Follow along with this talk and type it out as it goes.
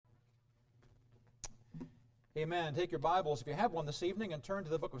Amen. Take your Bibles, if you have one this evening, and turn to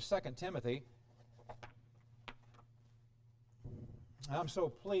the book of 2 Timothy. I'm so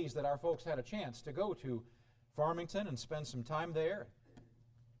pleased that our folks had a chance to go to Farmington and spend some time there.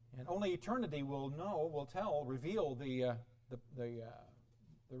 And only eternity will reveal the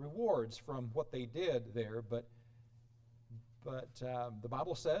rewards from what they did there. But the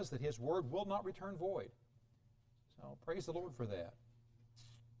Bible says that His word will not return void. So praise the Lord for that.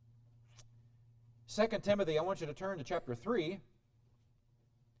 2 Timothy, I want you to turn to chapter 3.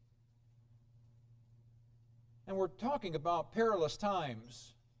 And we're talking about perilous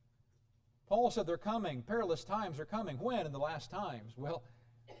times. Paul said they're coming. Perilous times are coming. When? In the last times. Well,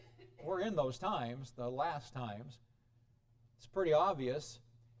 we're in those times, the last times. It's pretty obvious.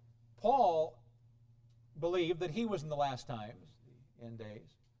 Paul believed that he was in the last times, the end days.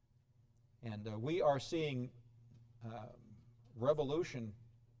 And we are seeing revolution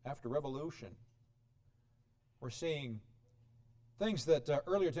after revolution. We're seeing things that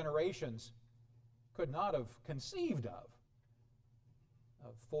earlier generations could not have conceived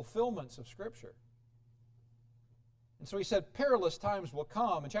of fulfillments of Scripture. And so he said, perilous times will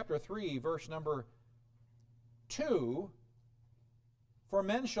come. In chapter 3, verse number 2, for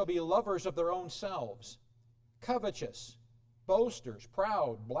men shall be lovers of their own selves, covetous, boasters,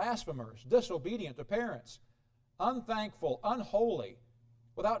 proud, blasphemers, disobedient to parents, unthankful, unholy,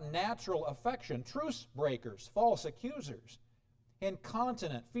 without natural affection, truce breakers, false accusers,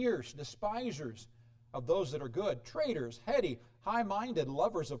 incontinent, fierce, despisers of those that are good, traitors, heady, high-minded,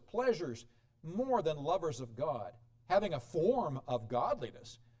 lovers of pleasures more than lovers of God, having a form of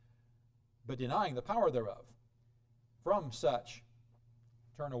godliness, but denying the power thereof. From such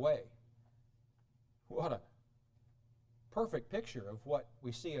turn away. What a perfect picture of what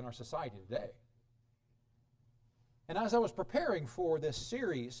we see in our society today. And as I was preparing for this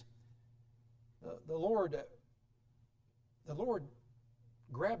series, the Lord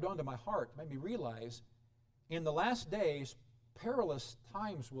grabbed onto my heart, made me realize in the last days, perilous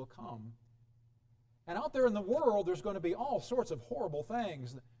times will come. And out there in the world, there's going to be all sorts of horrible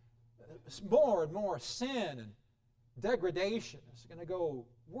things. More and more sin and degradation. It's going to go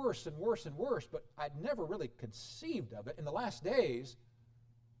worse and worse and worse, but I'd never really conceived of it. In the last days,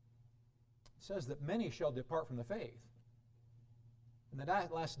 it says that many shall depart from the faith. In the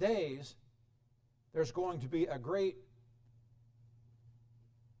last days, there's going to be a great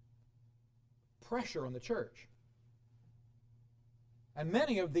pressure on the church. And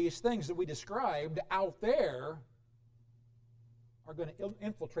many of these things that we described out there are going to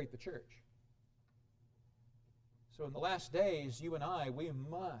infiltrate the church. So in the last days, you and I, we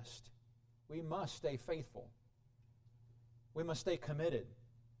must stay faithful. We must stay committed.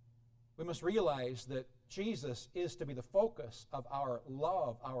 We must realize that Jesus is to be the focus of our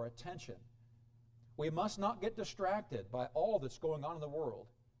love, our attention. We must not get distracted by all that's going on in the world.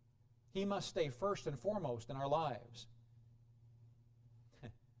 He must stay first and foremost in our lives.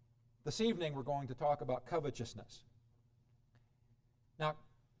 This evening we're going to talk about covetousness. Now,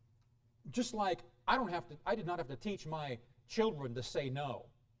 just like I did not have to teach my children to say no.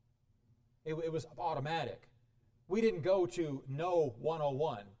 It was automatic. We didn't go to No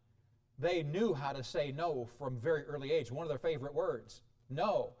 101. They knew how to say no from very early age. One of their favorite words,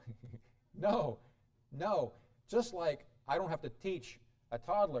 no, no, no. Just like I don't have to teach a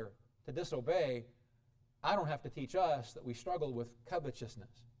toddler to disobey, I don't have to teach us that we struggle with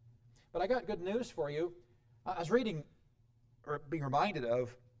covetousness. But I got good news for you. I was reading, or being reminded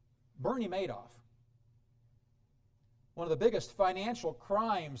of, Bernie Madoff. One of the biggest financial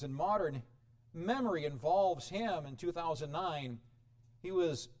crimes in modern memory involves him. In 2009, he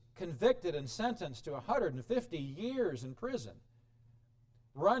was convicted and sentenced to 150 years in prison,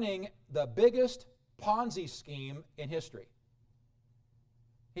 running the biggest Ponzi scheme in history.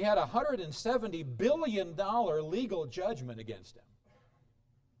 He had a $170 billion legal judgment against him.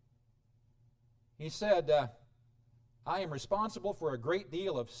 He said, I am responsible for a great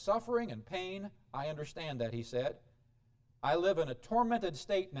deal of suffering and pain. I understand that, he said. I live in a tormented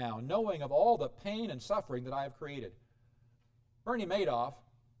state now, knowing of all the pain and suffering that I have created. Bernie Madoff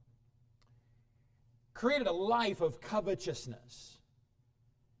created a life of covetousness,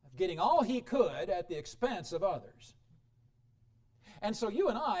 of getting all he could at the expense of others. And so you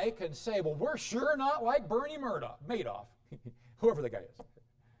and I can say, well, we're sure not like Bernie Madoff, whoever the guy is.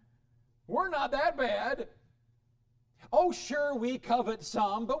 We're not that bad. Oh, sure, we covet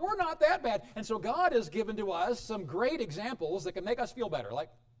some, but we're not that bad. And so God has given to us some great examples that can make us feel better, like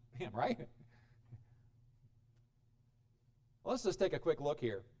him, right? Let's just take a quick look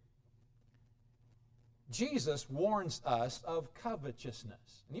here. Jesus warns us of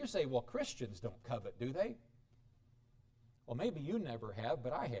covetousness. And you say, well, Christians don't covet, do they? Well, maybe you never have,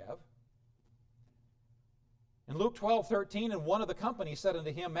 but I have. In Luke 12:13, and one of the company said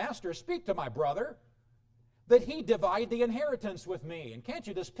unto him, Master, speak to my brother, that he divide the inheritance with me. And can't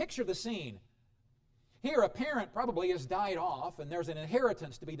you just picture the scene? Here, a parent probably has died off, and there's an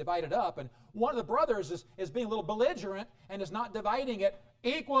inheritance to be divided up, and one of the brothers is being a little belligerent and is not dividing it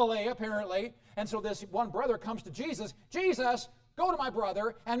equally, apparently. And so this one brother comes to Jesus. Jesus, go to my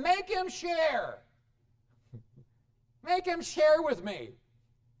brother and make him share. Make him share with me.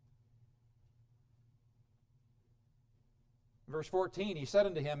 Verse 14, he said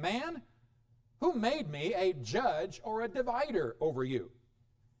unto him, Man, who made me a judge or a divider over you?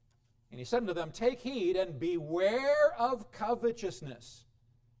 And he said unto them, Take heed and beware of covetousness.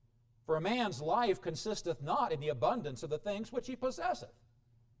 For a man's life consisteth not in the abundance of the things which he possesseth.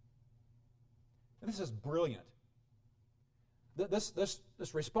 And this is brilliant.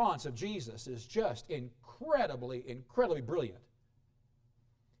 This response of Jesus is just incredibly brilliant.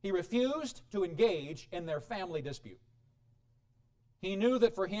 He refused to engage in their family dispute. He knew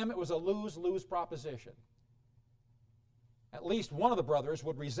that for him it was a lose-lose proposition. At least one of the brothers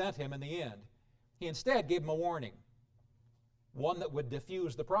would resent him in the end. He instead gave him a warning, one that would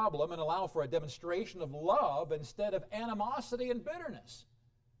diffuse the problem and allow for a demonstration of love instead of animosity and bitterness.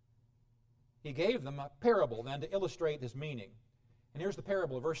 He gave them a parable then to illustrate his meaning. And here's the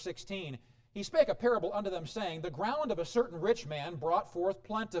parable, verse 16. He spake a parable unto them, saying, The ground of a certain rich man brought forth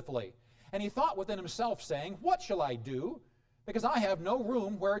plentifully. And he thought within himself, saying, What shall I do? Because I have no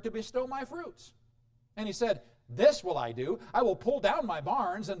room where to bestow my fruits. And he said, This will I do. I will pull down my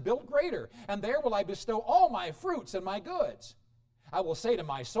barns and build greater, and there will I bestow all my fruits and my goods. I will say to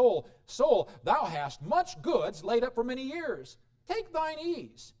my soul, Soul, thou hast much goods laid up for many years. Take thine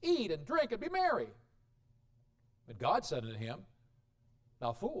ease, eat and drink and be merry. But God said unto him,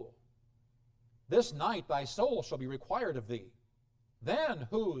 Thou fool, this night thy soul shall be required of thee. Then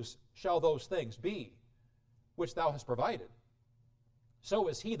whose shall those things be which thou hast provided? So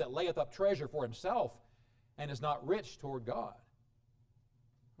is he that layeth up treasure for himself and is not rich toward God.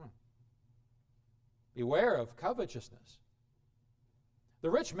 Beware of covetousness. The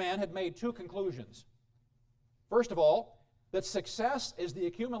rich man had made two conclusions. First of all, that success is the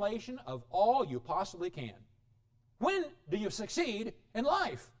accumulation of all you possibly can. When do you succeed in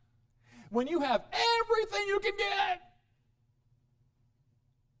life? When you have everything you can get.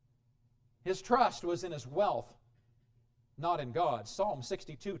 His trust was in his wealth, not in God. Psalm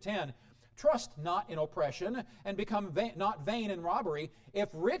 62:10, Trust not in oppression, and become not vain in robbery. If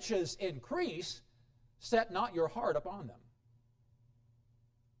riches increase, set not your heart upon them.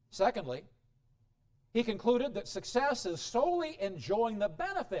 Secondly, he concluded that success is solely enjoying the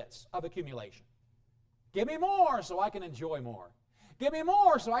benefits of accumulation. Give me more so I can enjoy more. Give me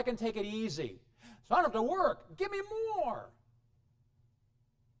more so I can take it easy. So I don't have to work. Give me more.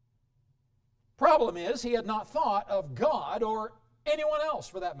 Problem is, he had not thought of God or anyone else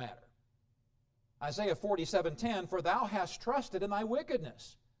for that matter. Isaiah 47:10, For thou hast trusted in thy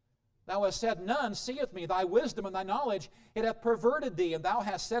wickedness. Thou hast said, None seeth me. Thy wisdom and thy knowledge, it hath perverted thee. And thou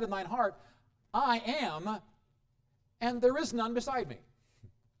hast said in thine heart, I am, and there is none beside me.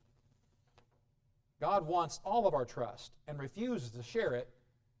 God wants all of our trust and refuses to share it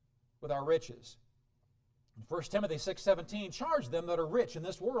with our riches. In 1 Timothy 6:17, Charge them that are rich in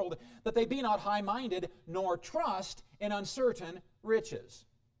this world, that they be not high-minded, nor trust in uncertain riches.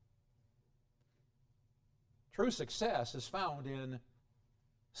 True success is found in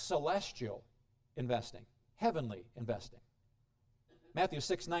celestial investing, heavenly investing. Matthew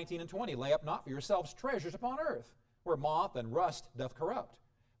 6:19 and 20, Lay up not for yourselves treasures upon earth, where moth and rust doth corrupt,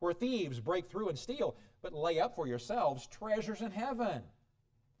 where thieves break through and steal, but lay up for yourselves treasures in heaven,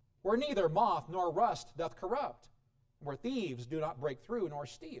 where neither moth nor rust doth corrupt, where thieves do not break through nor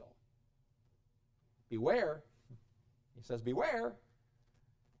steal. Beware, he says, beware.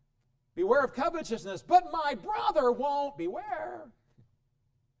 Beware of covetousness, but my brother won't. Beware.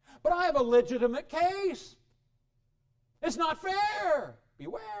 But I have a legitimate case. It's not fair.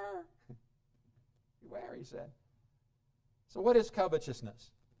 Beware. Beware, he said. So what is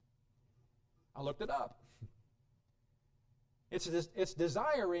covetousness? I looked it up. It's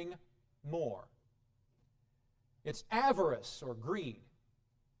desiring more. It's avarice or greed.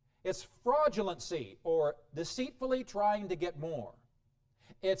 It's fraudulency or deceitfully trying to get more.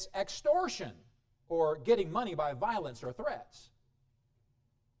 It's extortion or getting money by violence or threats.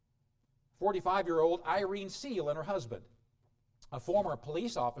 45-year-old Irene Seal and her husband, a former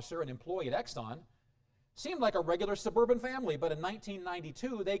police officer and employee at Exxon, seemed like a regular suburban family, but in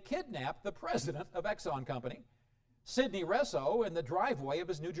 1992 they kidnapped the president of Exxon Company, Sidney Resso, in the driveway of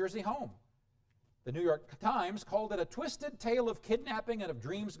his New Jersey home. The New York Times called it a twisted tale of kidnapping and of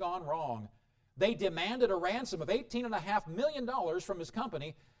dreams gone wrong. They demanded a ransom of $18.5 million from his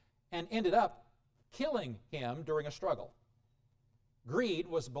company and ended up killing him during a struggle. Greed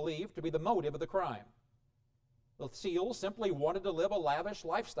was believed to be the motive of the crime. The SEALs simply wanted to live a lavish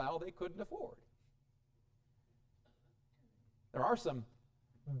lifestyle they couldn't afford. There are some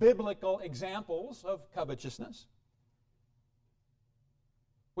biblical examples of covetousness.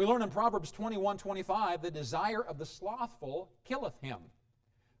 We learn in Proverbs 21:25, the desire of the slothful killeth him,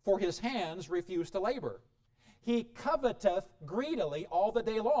 for his hands refuse to labor. He coveteth greedily all the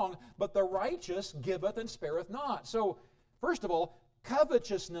day long, but the righteous giveth and spareth not. So, first of all,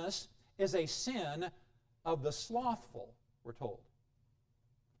 covetousness is a sin of the slothful, we're told.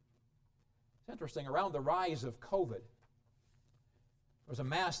 It's interesting, around the rise of COVID, there was a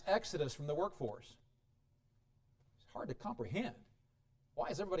mass exodus from the workforce. It's hard to comprehend. Why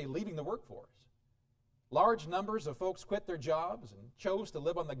is everybody leaving the workforce? Large numbers of folks quit their jobs and chose to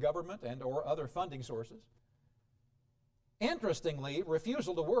live on the government and or other funding sources. Interestingly,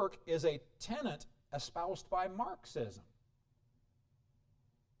 refusal to work is a tenet espoused by Marxism.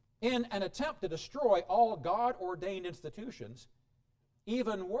 In an attempt to destroy all God-ordained institutions,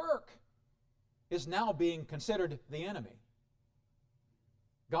 even work is now being considered the enemy.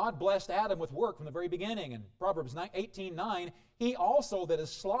 God blessed Adam with work from the very beginning. In Proverbs 18:9, he also that is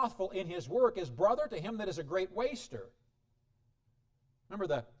slothful in his work is brother to him that is a great waster.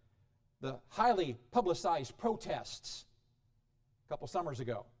 Remember the highly publicized protests a couple summers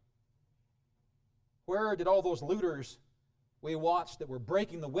ago? Where did all those looters we watched that were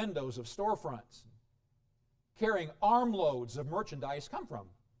breaking the windows of storefronts, carrying armloads of merchandise come from?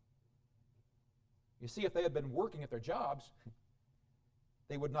 You see, if they had been working at their jobs,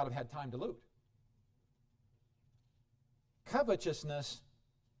 they would not have had time to loot. Covetousness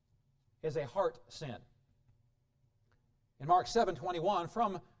is a heart sin. In Mark 7:21,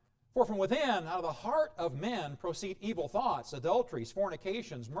 for from within, out of the heart of men, proceed evil thoughts, adulteries,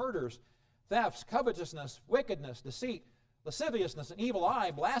 fornications, murders, thefts, covetousness, wickedness, deceit, lasciviousness, an evil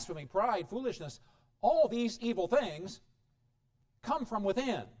eye, blasphemy, pride, foolishness. All these evil things come from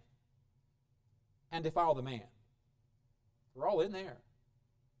within and defile the man. They're all in there.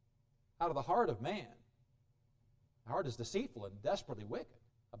 Out of the heart of man. The heart is deceitful and desperately wicked,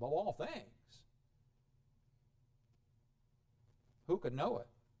 above all things. Who could know it?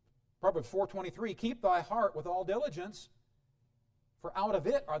 Proverbs 4:23, keep thy heart with all diligence, for out of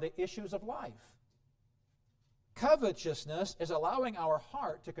it are the issues of life. Covetousness is allowing our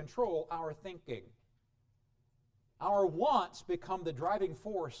heart to control our thinking. Our wants become the driving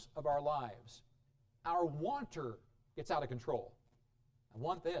force of our lives. Our wanter gets out of control. I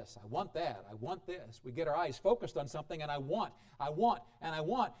want this, I want that, I want this. We get our eyes focused on something and I want, and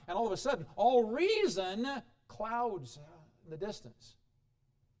all of a sudden, all reason clouds in the distance.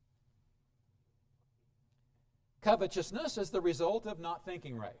 Covetousness is the result of not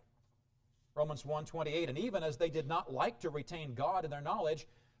thinking right. Romans 1:28, and even as they did not like to retain God in their knowledge,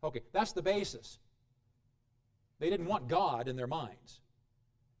 okay, that's the basis. They didn't want God in their minds.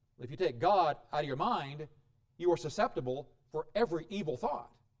 If you take God out of your mind, you are susceptible for every evil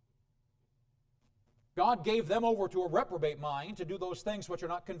thought. God gave them over to a reprobate mind to do those things which are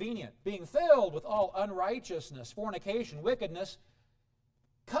not convenient, being filled with all unrighteousness, fornication, wickedness,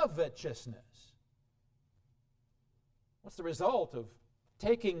 covetousness. What's the result of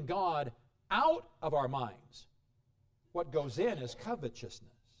taking God out of our minds? What goes in is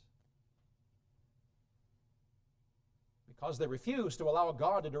covetousness. Because they refused to allow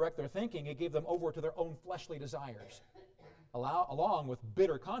God to direct their thinking, He gave them over to their own fleshly desires, along with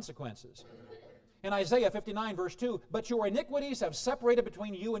bitter consequences. In Isaiah 59, verse 2, but your iniquities have separated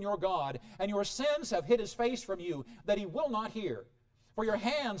between you and your God, and your sins have hid His face from you, that He will not hear. For your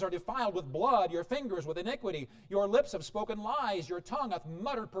hands are defiled with blood, your fingers with iniquity. Your lips have spoken lies, your tongue hath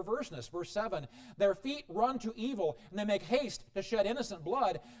muttered perverseness. Verse 7, their feet run to evil, and they make haste to shed innocent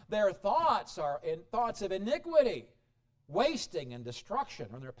blood. Their thoughts are thoughts of iniquity. Wasting and destruction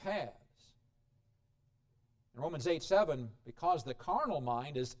are in their paths. In Romans 8:7, because the carnal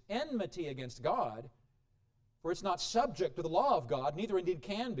mind is enmity against God, for it's not subject to the law of God, neither indeed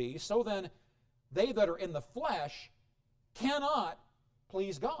can be, so then they that are in the flesh cannot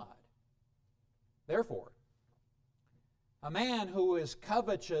please God. Therefore, a man who is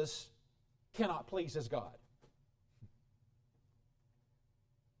covetous cannot please his God.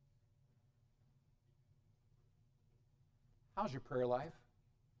 How's your prayer life?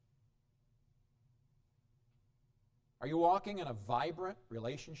 Are you walking in a vibrant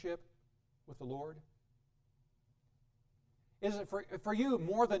relationship with the Lord? Is it for you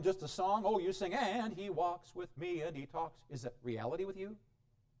more than just a song? Oh, you sing, and he walks with me and he talks. Is it reality with you?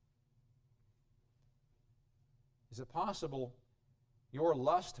 Is it possible your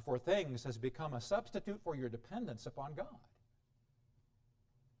lust for things has become a substitute for your dependence upon God?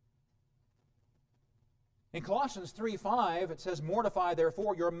 In Colossians 3:5, it says, "Mortify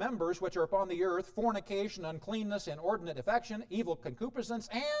therefore your members which are upon the earth, fornication, uncleanness, inordinate affection, evil concupiscence,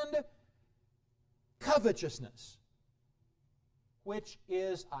 and covetousness, which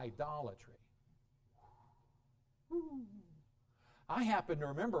is idolatry." I happen to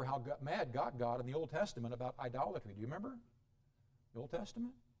remember how mad God got in the Old Testament about idolatry. Do you remember the Old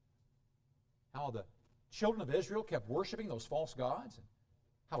Testament? How the children of Israel kept worshiping those false gods, and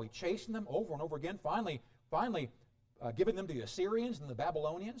how he chastened them over and over again, finally giving them to the Assyrians and the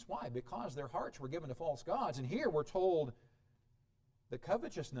Babylonians. Why? Because their hearts were given to false gods. And here we're told that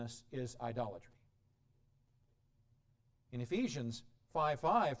covetousness is idolatry. In Ephesians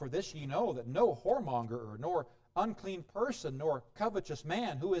 5:5, "For this ye know, that no whoremonger, nor unclean person, nor covetous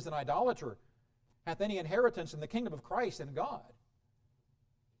man, who is an idolater, hath any inheritance in the kingdom of Christ and God."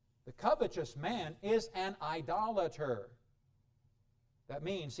 The covetous man is an idolater. That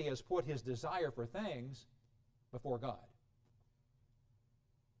means he has put his desire for things before God.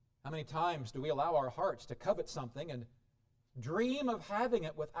 How many times do we allow our hearts to covet something and dream of having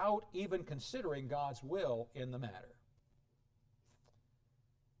it without even considering God's will in the matter?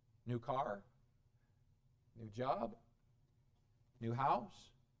 New car, new job, new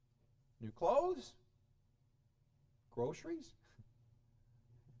house, new clothes, groceries.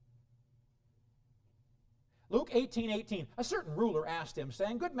 Luke 18:18, "A certain ruler asked him,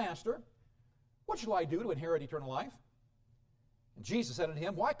 saying, Good master, what shall I do to inherit eternal life? And Jesus said unto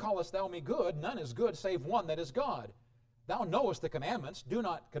him, Why callest thou me good? None is good save one, that is God. Thou knowest the commandments. Do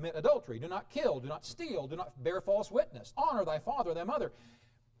not commit adultery. Do not kill. Do not steal. Do not bear false witness. Honor thy father and thy mother.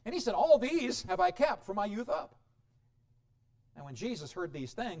 And he said, All these have I kept from my youth up. And when Jesus heard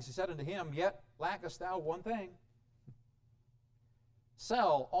these things, he said unto him, Yet lackest thou one thing.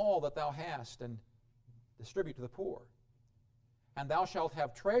 Sell all that thou hast, and distribute to the poor, and thou shalt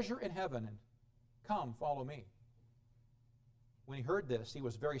have treasure in heaven, and come, follow me. When he heard this, he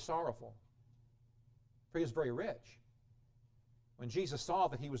was very sorrowful, for he was very rich. When Jesus saw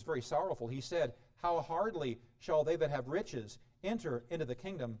that he was very sorrowful, he said, How hardly shall they that have riches enter into the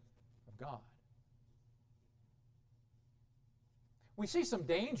kingdom of God. We see some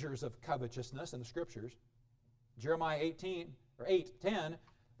dangers of covetousness in the Scriptures. Jeremiah 8:10,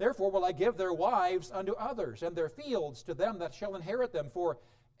 Therefore will I give their wives unto others, and their fields to them that shall inherit them. For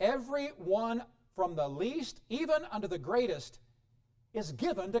every one from the least even unto the greatest is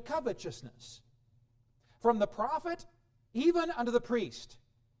given to covetousness. From the prophet even unto the priest,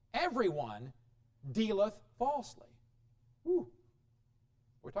 everyone dealeth falsely. Whew.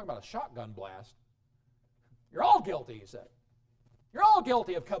 We're talking about a shotgun blast. You're all guilty, he said. You're all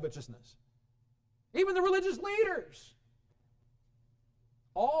guilty of covetousness. Even the religious leaders.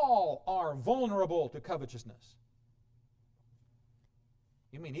 All are vulnerable to covetousness.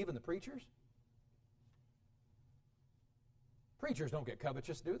 You mean even the preachers? Preachers don't get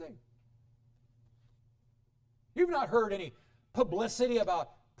covetous, do they? You've not heard any publicity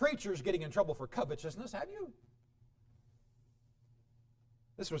about preachers getting in trouble for covetousness, have you?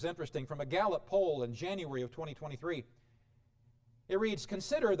 This was interesting from a Gallup poll in January of 2023. It reads,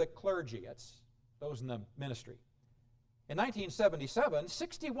 Consider the clergy. That's those in the ministry. In 1977,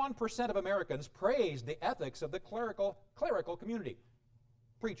 61% of Americans praised the ethics of the clerical community,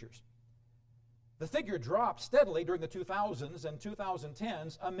 preachers. The figure dropped steadily during the 2000s and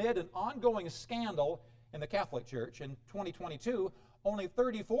 2010s amid an ongoing scandal in the Catholic Church. In 2022, only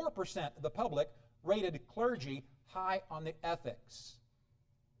 34% of the public rated clergy high on the ethics.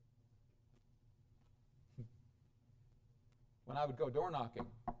 When I would go door knocking,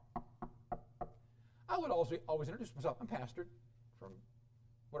 I would always introduce myself. I'm pastor from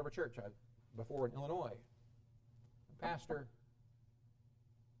whatever church before in Illinois. I'm pastor.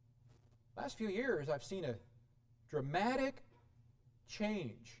 Last few years, I've seen a dramatic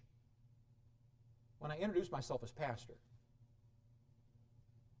change when I introduce myself as pastor.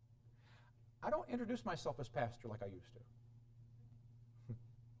 I don't introduce myself as pastor like I used to.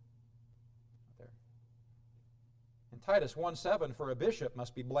 Not there. In Titus 1:7, for a bishop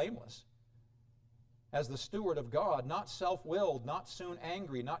must be blameless, as the steward of God, not self-willed, not soon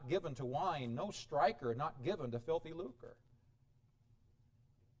angry, not given to wine, no striker, not given to filthy lucre.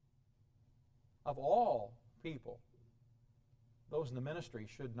 Of all people, those in the ministry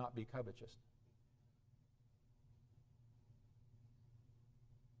should not be covetous.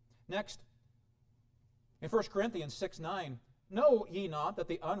 Next, in 1 Corinthians 6:9, Know ye not that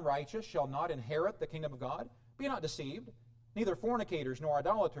the unrighteous shall not inherit the kingdom of God? Be not deceived. Neither fornicators, nor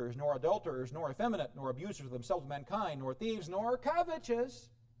idolaters, nor adulterers, nor effeminate, nor abusers of themselves of mankind, nor thieves, nor covetous,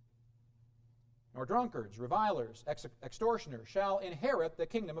 nor drunkards, revilers, extortioners shall inherit the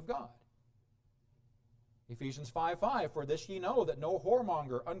kingdom of God. Ephesians 5:5, for this ye know that no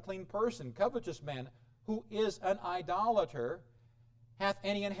whoremonger, unclean person, covetous man, who is an idolater, hath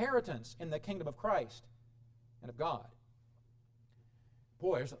any inheritance in the kingdom of Christ and of God.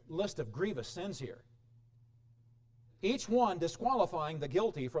 Boy, there's a list of grievous sins here. Each one disqualifying the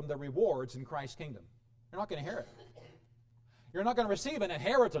guilty from the rewards in Christ's kingdom. You're not going to inherit. You're not going to receive an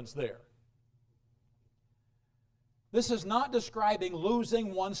inheritance there. This is not describing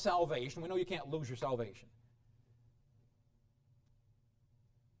losing one's salvation. We know you can't lose your salvation.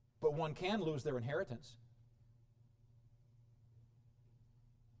 But one can lose their inheritance.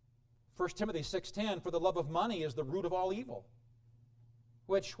 1 Timothy 6:10, for the love of money is the root of all evil,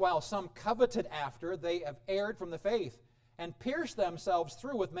 which while some coveted after, they have erred from the faith and pierced themselves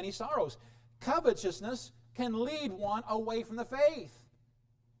through with many sorrows. Covetousness can lead one away from the faith.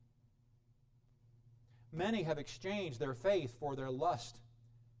 Many have exchanged their faith for their lust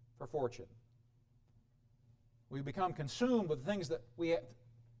for fortune. We become consumed with things that we have.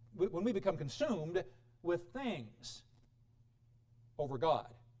 When we become consumed with things over God,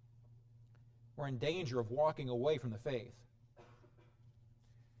 we're in danger of walking away from the faith.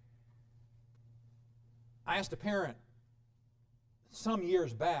 I asked a parent some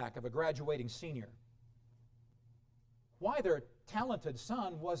years back of a graduating senior why their talented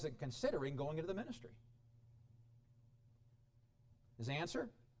son wasn't considering going into the ministry. His answer?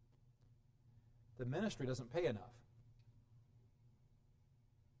 The ministry doesn't pay enough.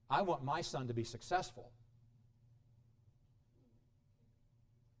 I want my son to be successful.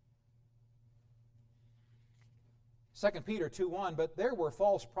 Second Peter 2:1, but there were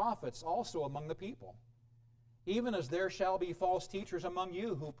false prophets also among the people, even as there shall be false teachers among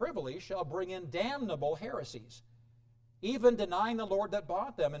you, who privily shall bring in damnable heresies, even denying the Lord that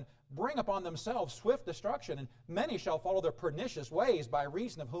bought them, and bring upon themselves swift destruction. And many shall follow their pernicious ways, by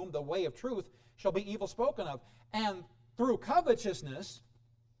reason of whom the way of truth shall be evil spoken of. And through covetousness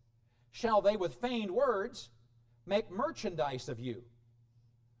shall they with feigned words make merchandise of you,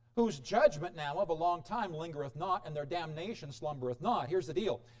 whose judgment now of a long time lingereth not, and their damnation slumbereth not. Here's the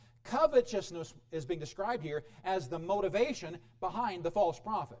deal. Covetousness is being described here as the motivation behind the false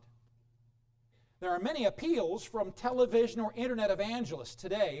prophet. There are many appeals from television or internet evangelists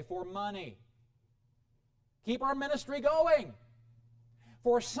today for money. Keep our ministry going.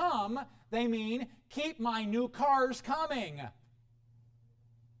 For some, they mean keep my new cars coming.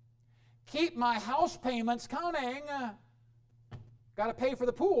 Keep my house payments coming. Got to pay for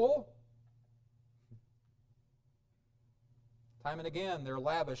the pool. Time and again, their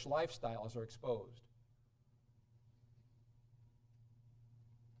lavish lifestyles are exposed.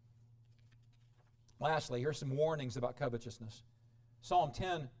 Lastly, here's some warnings about covetousness. Psalm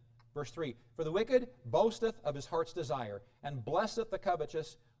 10, verse 3. For the wicked boasteth of his heart's desire, and blesseth the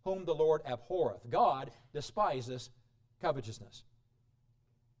covetous, whom the Lord abhorreth. God despises covetousness.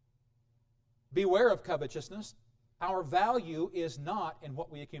 Beware of covetousness. Our value is not in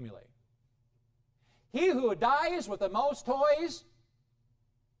what we accumulate. He who dies with the most toys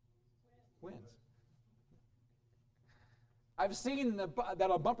wins. I've seen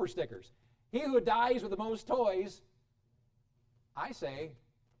that on bumper stickers. He who dies with the most toys, I say,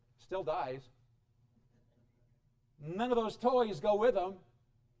 still dies. None of those toys go with him.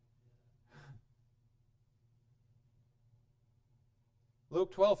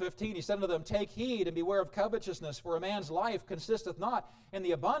 Luke 12:15, he said unto them, take heed and beware of covetousness, for a man's life consisteth not in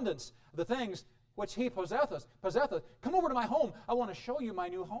the abundance of the things which he possesseth. Come over to my home. I want to show you my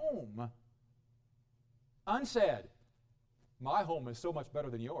new home. Unsaid, my home is so much better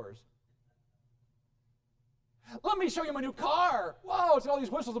than yours. Let me show you my new car. Whoa, it's got all these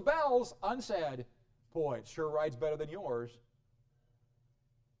whistles and bells. Unsaid, boy, it sure rides better than yours.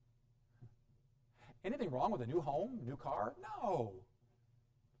 Anything wrong with a new home, new car? No.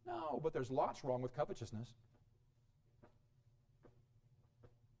 No, but there's lots wrong with covetousness.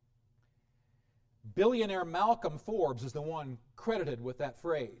 Billionaire Malcolm Forbes is the one credited with that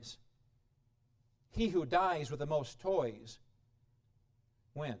phrase. He who dies with the most toys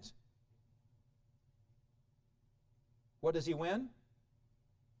wins. What does he win?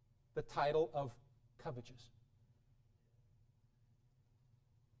 The title of covetous.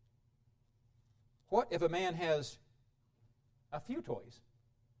 What if a man has a few toys?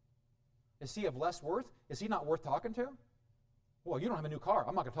 Is he of less worth? Is he not worth talking to? Well, you don't have a new car.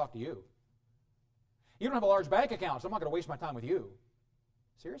 I'm not going to talk to you. You don't have a large bank account, so I'm not going to waste my time with you.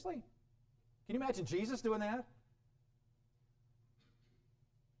 Seriously? Can you imagine Jesus doing that?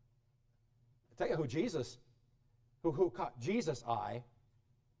 I tell you who caught Jesus' eye.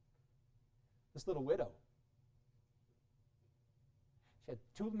 This little widow. She had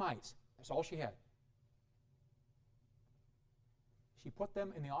 2 mites. That's all she had. She put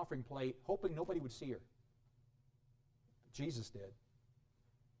them in the offering plate, hoping nobody would see her. But Jesus did.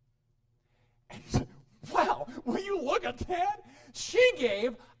 And he said, wow, will you look at that? She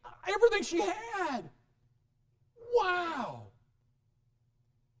gave everything she had. Wow.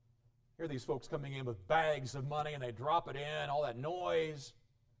 Here are these folks coming in with bags of money, and they drop it in, all that noise.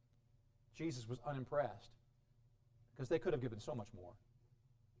 Jesus was unimpressed because they could have given so much more.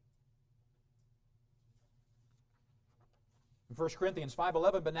 In 1 Corinthians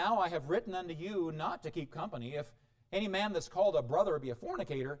 5:11, but now I have written unto you not to keep company, if any man that's called a brother be a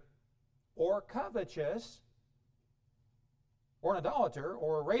fornicator, or covetous, or an idolater,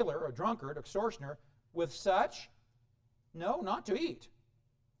 or a railer, or a drunkard, extortioner, with such, no, not to eat.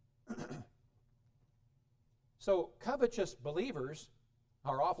 So covetous believers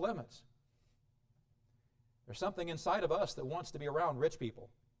are off limits. There's something inside of us that wants to be around rich people.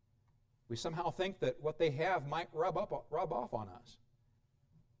 We somehow think that what they have might rub off on us.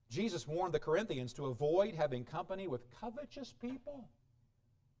 Jesus warned the Corinthians to avoid having company with covetous people.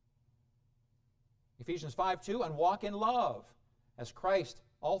 Ephesians 5:2, and walk in love, as Christ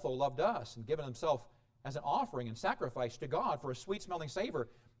also loved us and given himself as an offering and sacrifice to God for a sweet-smelling savor.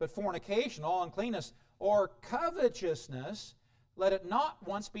 But fornication, all uncleanness, or covetousness, let it not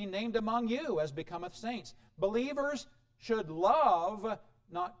once be named among you, as becometh saints. Believers should love,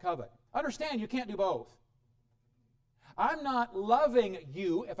 not covet. Understand, you can't do both. I'm not loving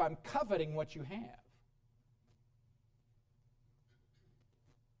you if I'm coveting what you have.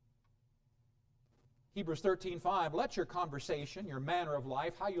 Hebrews 13:5, let your conversation, your manner of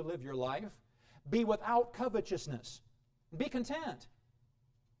life, how you live your life, be without covetousness. Be content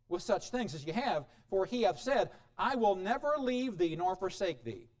with such things as you have, for he hath said, I will never leave thee nor forsake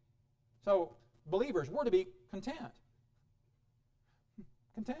thee. So, believers, we're to be content.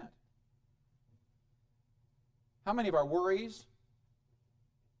 Content. How many of our worries,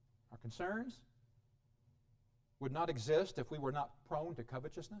 our concerns, would not exist if we were not prone to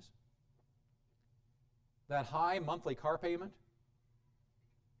covetousness? That high monthly car payment,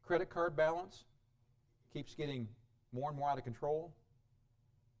 credit card balance, keeps getting more and more out of control.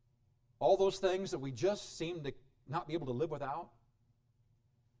 All those things that we just seem to not be able to live without.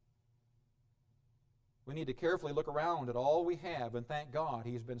 We need to carefully look around at all we have and thank God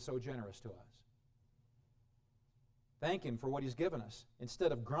He's been so generous to us. Thank Him for what He's given us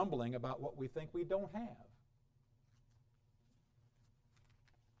instead of grumbling about what we think we don't have.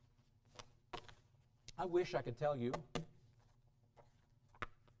 I wish I could tell you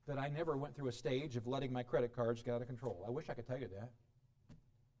that I never went through a stage of letting my credit cards get out of control. I wish I could tell you that.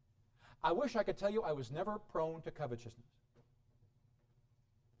 I wish I could tell you I was never prone to covetousness.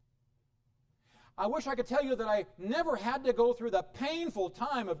 I wish I could tell you that I never had to go through the painful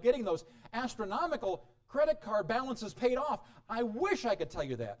time of getting those astronomical credit card balances paid off. I wish I could tell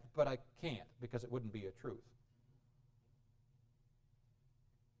you that, but I can't because it wouldn't be a truth.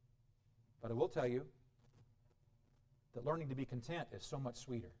 But I will tell you that learning to be content is so much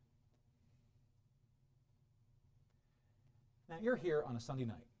sweeter. Now, you're here on a Sunday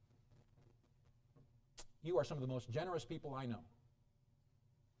night. You are some of the most generous people I know.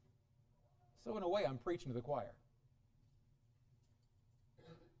 So in a way, I'm preaching to the choir.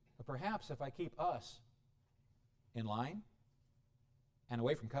 But perhaps if I keep us in line and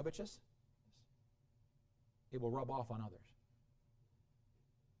away from covetousness, it will rub off on others.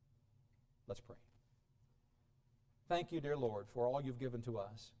 Let's pray. Thank you, dear Lord, for all you've given to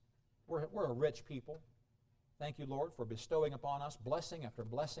us. We're a rich people. Thank you, Lord, for bestowing upon us blessing after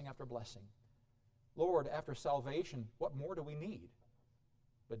blessing after blessing. Lord, after salvation, what more do we need?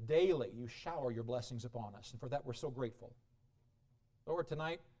 But daily you shower your blessings upon us, and for that we're so grateful. Lord,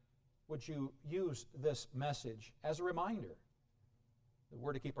 tonight, would you use this message as a reminder that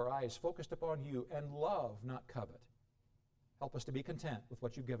we're to keep our eyes focused upon you and love, not covet. Help us to be content with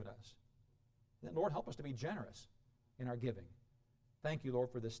what you've given us. And Lord, help us to be generous in our giving. Thank you, Lord,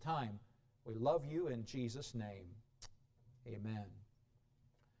 for this time. We love you in Jesus' name. Amen.